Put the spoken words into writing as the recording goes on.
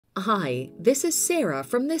Hi, this is Sarah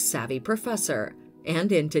from The Savvy Professor,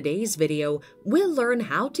 and in today's video, we'll learn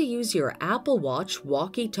how to use your Apple Watch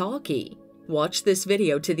Walkie Talkie. Watch this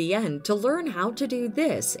video to the end to learn how to do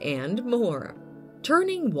this and more.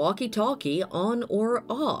 Turning Walkie Talkie on or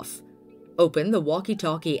off. Open the Walkie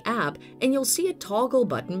Talkie app and you'll see a toggle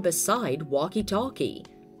button beside Walkie Talkie.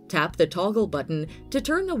 Tap the toggle button to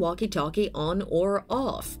turn the Walkie Talkie on or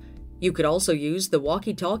off. You could also use the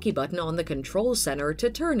Walkie Talkie button on the control center to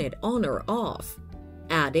turn it on or off.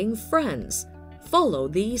 Adding friends. Follow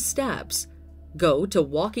these steps. Go to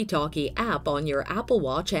Walkie Talkie app on your Apple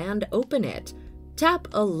Watch and open it. Tap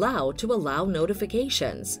Allow to allow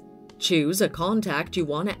notifications. Choose a contact you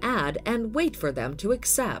want to add and wait for them to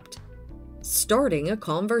accept. Starting a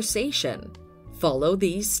conversation. Follow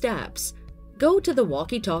these steps. Go to the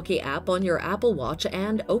Walkie Talkie app on your Apple Watch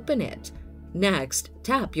and open it. Next,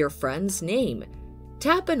 tap your friend's name.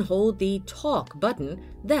 Tap and hold the Talk button,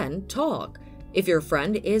 then talk. If your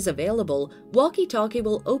friend is available, Walkie Talkie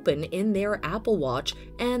will open in their Apple Watch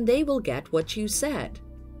and they will get what you said.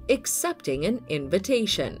 Accepting an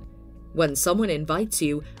invitation. When someone invites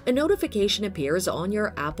you, a notification appears on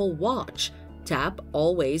your Apple Watch. Tap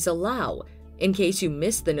Always Allow. In case you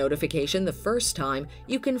missed the notification the first time,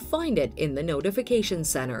 you can find it in the notification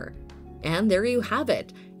center. And there you have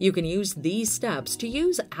it. You can use these steps to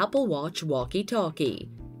use Apple Watch Walkie Talkie.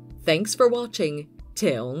 Thanks for watching.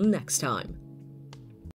 Till next time.